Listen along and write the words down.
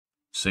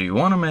So you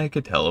want to make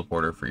a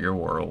teleporter for your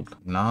world,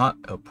 not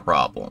a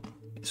problem.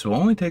 This will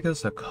only take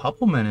us a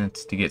couple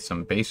minutes to get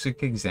some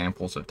basic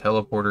examples of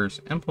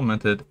teleporters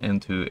implemented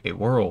into a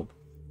world.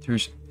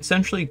 There's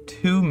essentially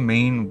two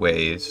main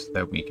ways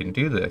that we can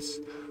do this,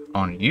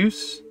 on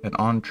use and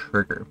on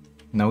trigger.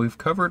 Now we've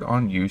covered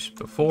on use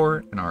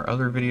before in our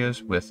other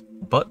videos with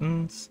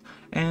buttons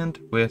and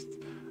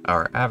with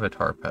our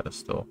avatar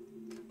pedestal.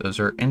 Those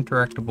are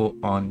interactable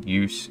on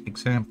use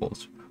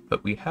examples,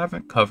 but we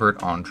haven't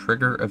covered on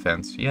trigger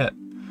events yet.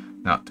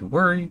 Not to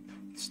worry,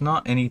 it's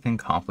not anything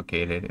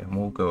complicated and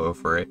we'll go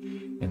over it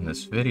in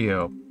this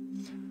video.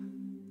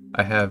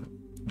 I have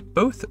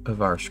both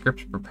of our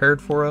scripts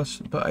prepared for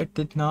us, but I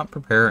did not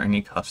prepare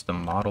any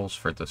custom models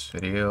for this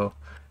video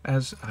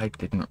as I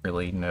didn't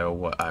really know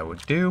what I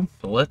would do.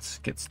 So let's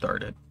get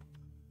started.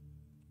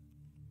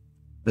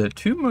 The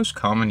two most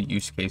common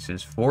use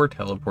cases for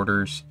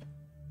teleporters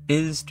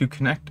is to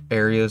connect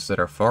areas that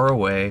are far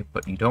away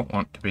but you don't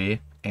want to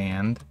be,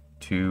 and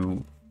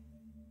to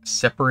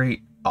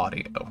separate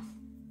audio.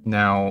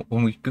 Now,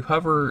 when we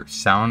cover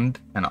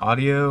sound and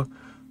audio,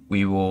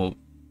 we will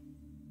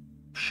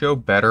show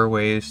better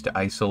ways to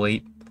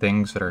isolate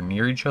things that are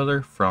near each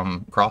other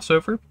from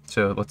crossover.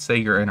 So let's say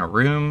you're in a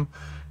room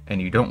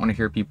and you don't want to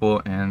hear people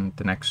in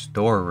the next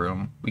door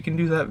room. We can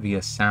do that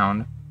via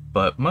sound,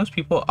 but most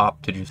people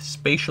opt to just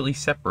spatially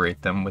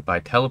separate them by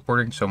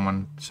teleporting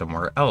someone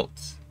somewhere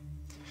else.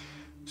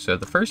 So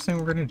the first thing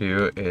we're going to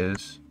do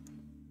is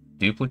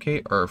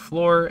duplicate our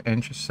floor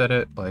and just set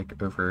it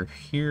like over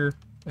here,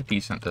 a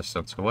decent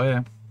distance away.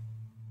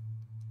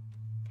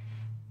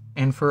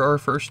 And for our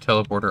first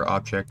teleporter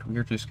object,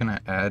 we're just going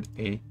to add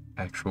a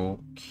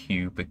actual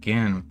cube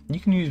again. You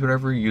can use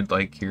whatever you'd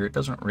like here. It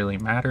doesn't really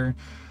matter.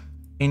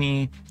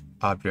 Any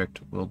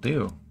object will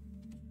do.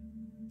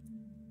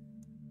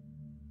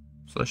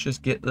 So let's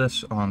just get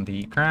this on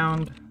the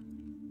ground.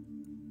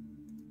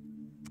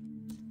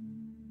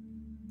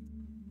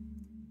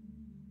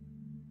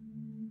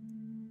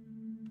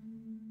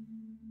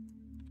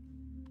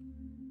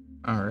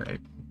 Alright,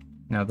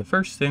 now the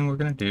first thing we're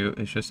going to do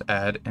is just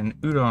add an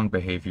Udon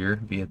behavior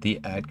via the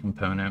add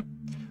component.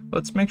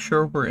 Let's make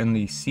sure we're in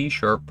the C#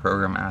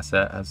 program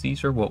asset, as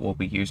these are what we'll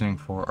be using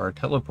for our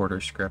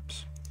teleporter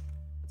scripts.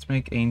 Let's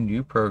make a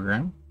new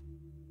program,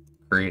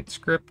 create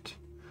script,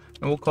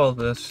 and we'll call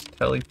this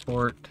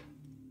teleport,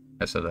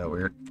 I said that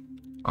weird,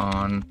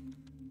 on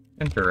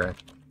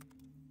interact.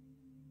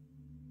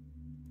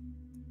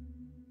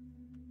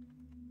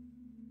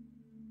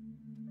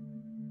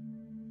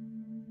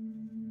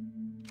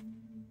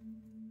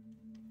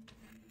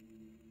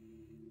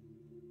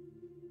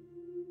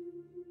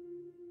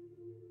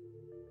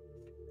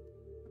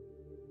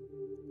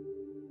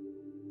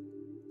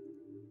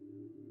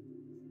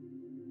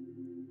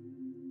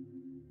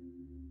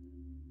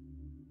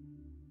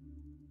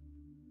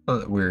 So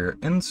that we're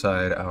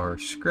inside our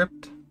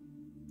script,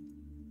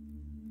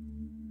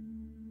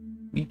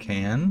 we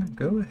can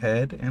go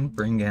ahead and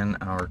bring in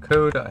our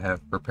code I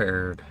have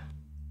prepared.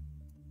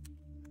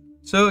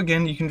 So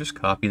again, you can just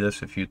copy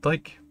this if you'd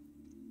like.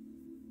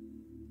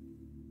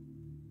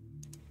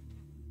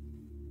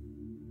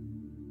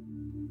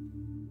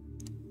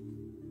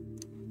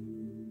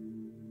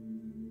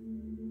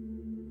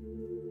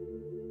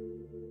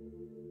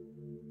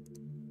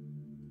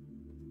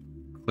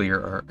 Clear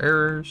our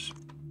errors.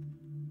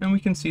 And we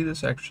can see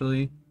this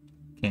actually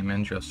came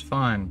in just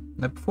fine.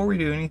 Now before we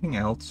do anything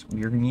else,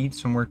 we are going to need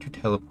somewhere to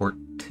teleport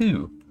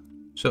to.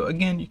 So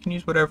again, you can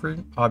use whatever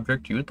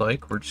object you would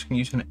like. We're just going to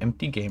use an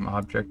empty game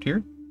object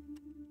here.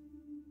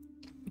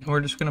 And we're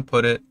just going to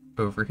put it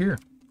over here.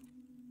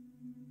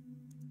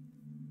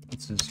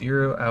 Let's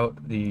zero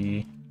out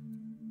the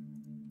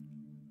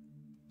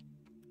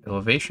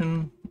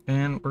elevation,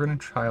 and we're going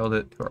to child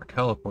it to our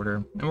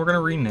teleporter. And we're going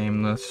to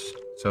rename this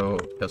so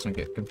it doesn't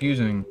get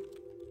confusing.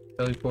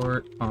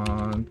 Teleport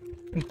on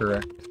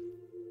interact.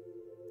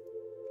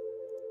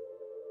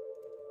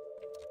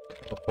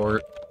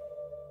 Teleport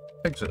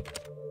exit.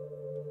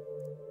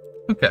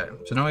 Okay,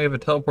 so now we have a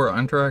teleport on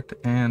interact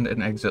and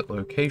an exit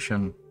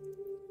location.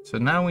 So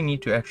now we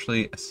need to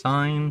actually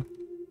assign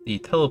the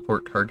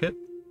teleport target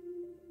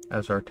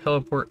as our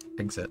teleport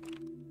exit.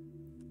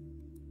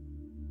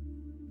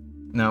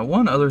 Now,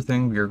 one other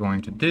thing we are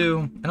going to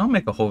do, and I'll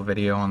make a whole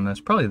video on this,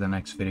 probably the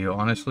next video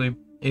honestly,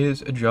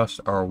 is adjust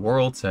our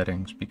world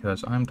settings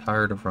because I'm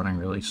tired of running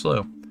really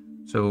slow.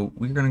 So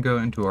we're going to go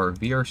into our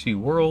VRC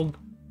world.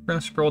 We're going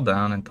to scroll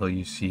down until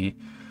you see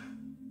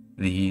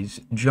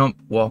these jump,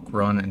 walk,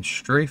 run, and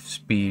strafe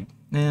speed.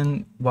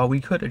 And while we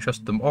could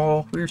adjust them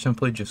all, we're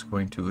simply just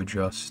going to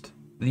adjust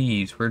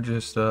these. We're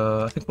just,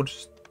 I think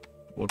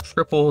we'll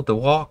triple the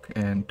walk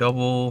and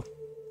double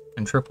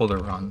and triple the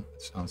run.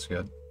 Sounds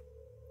good.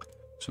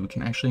 So we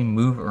can actually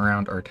move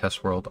around our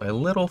test world a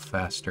little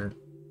faster.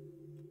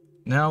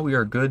 Now we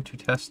are good to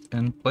test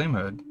in play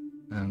mode,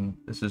 and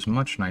this is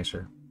much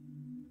nicer.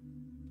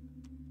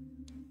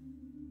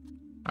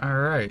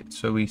 Alright,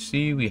 so we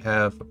see we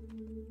have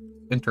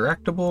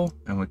interactable,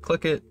 and we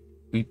click it,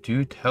 we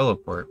do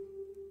teleport.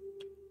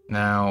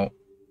 Now,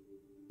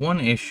 One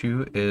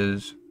issue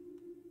is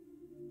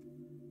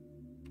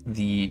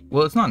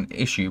well, it's not an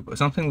issue, but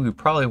something we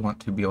probably want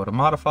to be able to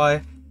modify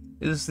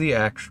is the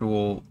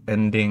actual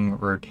ending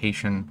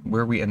rotation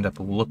where we end up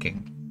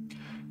looking.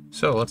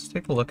 So let's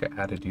take a look at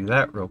how to do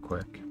that real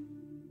quick.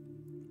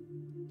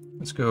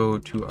 Let's go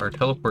to our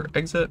teleport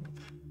exit,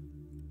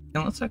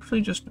 and let's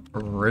actually just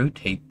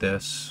rotate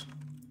this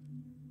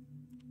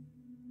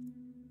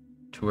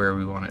to where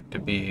we want it to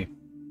be.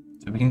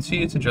 So we can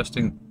see it's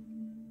adjusting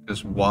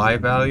this Y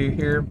value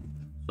here.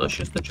 So let's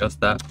just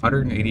adjust that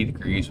 180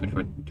 degrees, which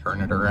would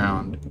turn it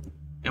around,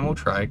 and we'll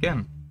try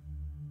again.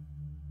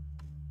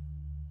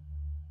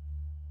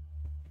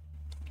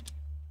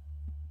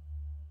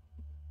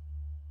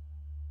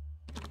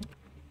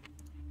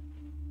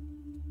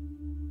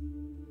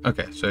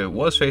 Okay, so it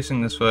was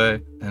facing this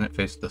way, and it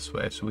faced this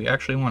way. So we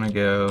actually want to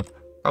go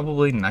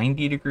probably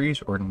 90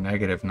 degrees or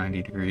negative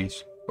 90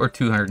 degrees, or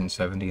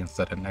 270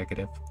 instead of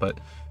negative, but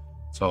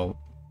so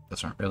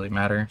doesn't really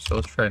matter. So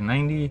let's try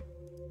 90.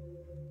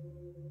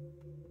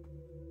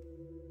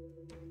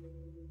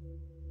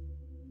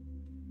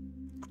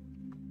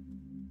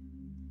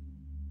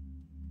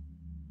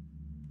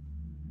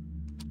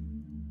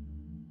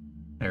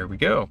 There we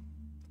go.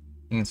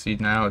 You can see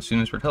now as soon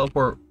as we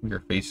teleport, we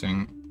are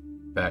facing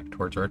back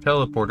towards our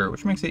teleporter,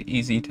 which makes it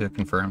easy to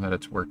confirm that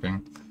it's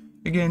working.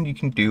 Again, you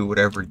can do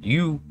whatever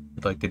you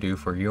would like to do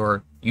for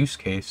your use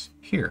case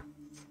here.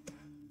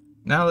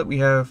 Now that we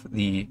have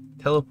the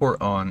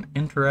teleport on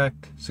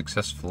interact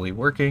successfully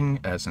working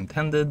as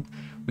intended,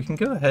 we can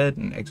go ahead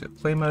and exit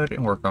play mode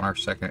and work on our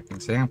second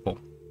example.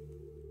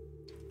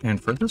 And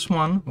for this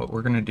one, what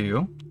we're going to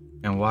do,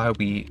 and why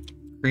we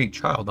create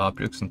child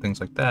objects and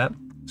things like that,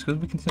 is because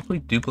we can simply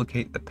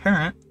duplicate the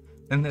parent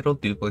and it'll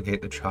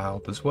duplicate the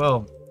child as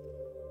well.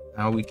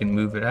 Now we can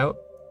move it out,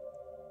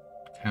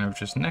 kind of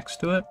just next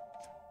to it.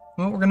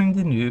 And what we're going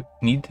to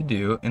need to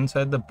do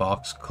inside the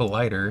box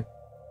collider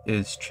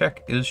is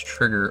check is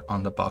trigger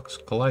on the box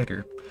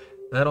collider.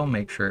 That'll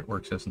make sure it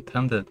works as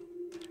intended.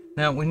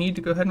 Now we need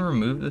to go ahead and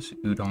remove this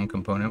Udon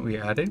component we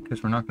added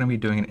because we're not going to be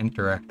doing an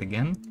interact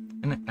again,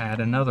 and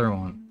add another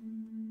one.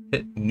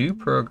 Hit new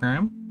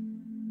program,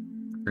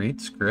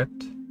 create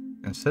script.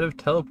 Instead of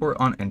teleport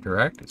on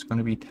interact, it's going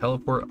to be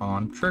teleport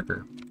on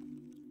trigger.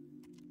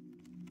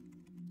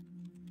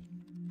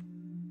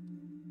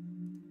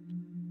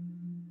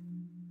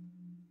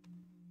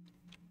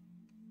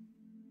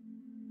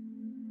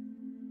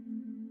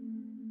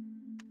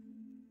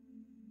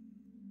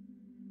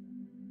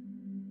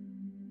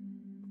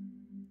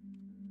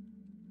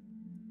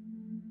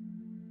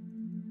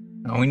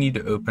 Now we need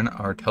to open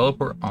our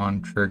teleport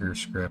on trigger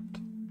script.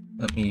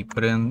 Let me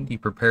put in the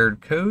prepared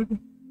code.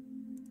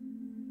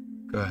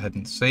 Go ahead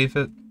and save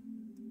it,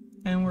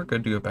 and we're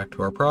good to go back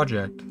to our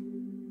project.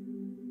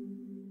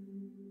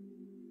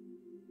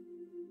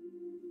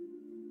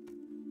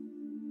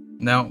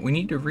 Now we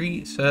need to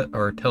reset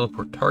our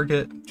teleport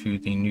target to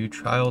the new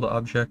child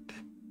object,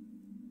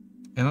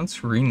 and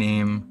let's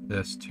rename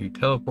this to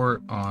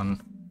teleport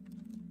on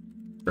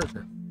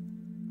trigger.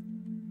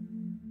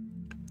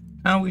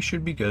 Now we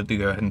should be good to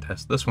go ahead and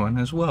test this one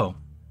as well.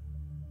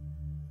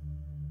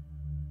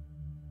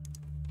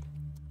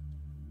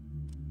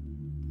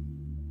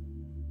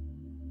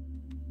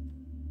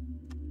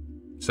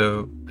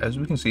 So as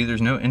we can see,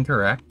 there's no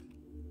interact,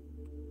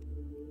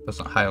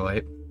 doesn't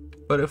highlight,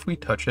 but if we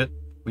touch it,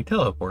 we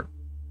teleport.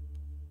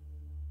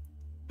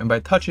 And by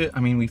touch it, I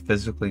mean we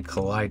physically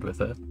collide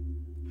with it.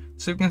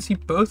 So you can see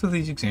both of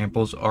these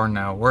examples are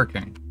now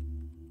working,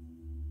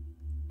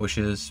 which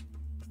is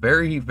a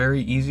very,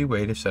 very easy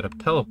way to set up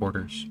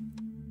teleporters.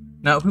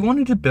 Now, if we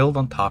wanted to build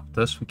on top of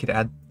this, we could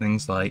add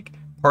things like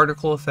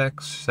particle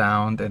effects,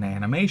 sound, and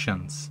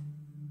animations.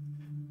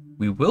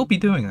 We will be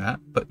doing that,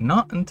 but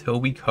not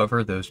until we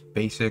cover those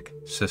basic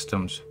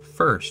systems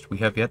first. We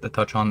have yet to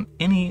touch on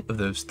any of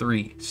those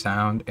three: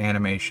 sound,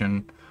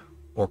 animation,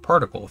 or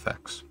particle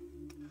effects.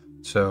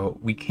 So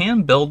we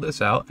can build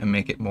this out and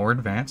make it more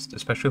advanced,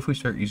 especially if we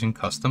start using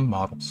custom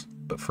models.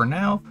 But for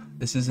now,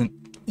 this is an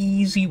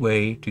easy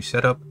way to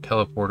set up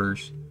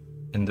teleporters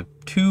in the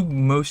two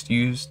most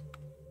used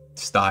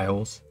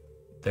styles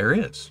there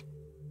is,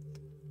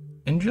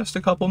 in just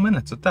a couple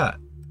minutes at that.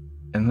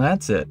 And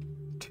that's it.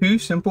 Two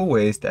simple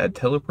ways to add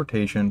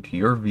teleportation to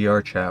your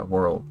VRChat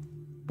world.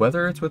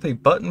 Whether it's with a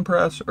button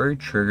press or a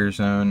trigger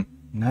zone,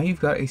 now you've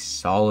got a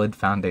solid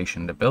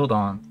foundation to build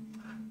on.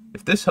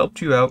 If this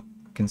helped you out,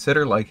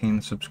 consider liking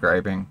and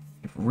subscribing.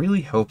 It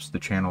really helps the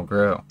channel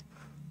grow.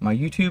 My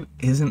YouTube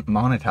isn't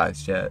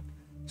monetized yet,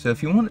 so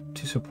if you want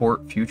to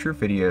support future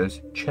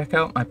videos, check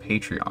out my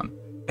Patreon.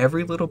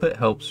 Every little bit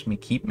helps me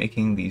keep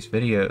making these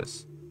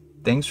videos.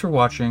 Thanks for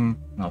watching,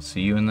 and I'll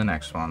see you in the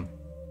next one.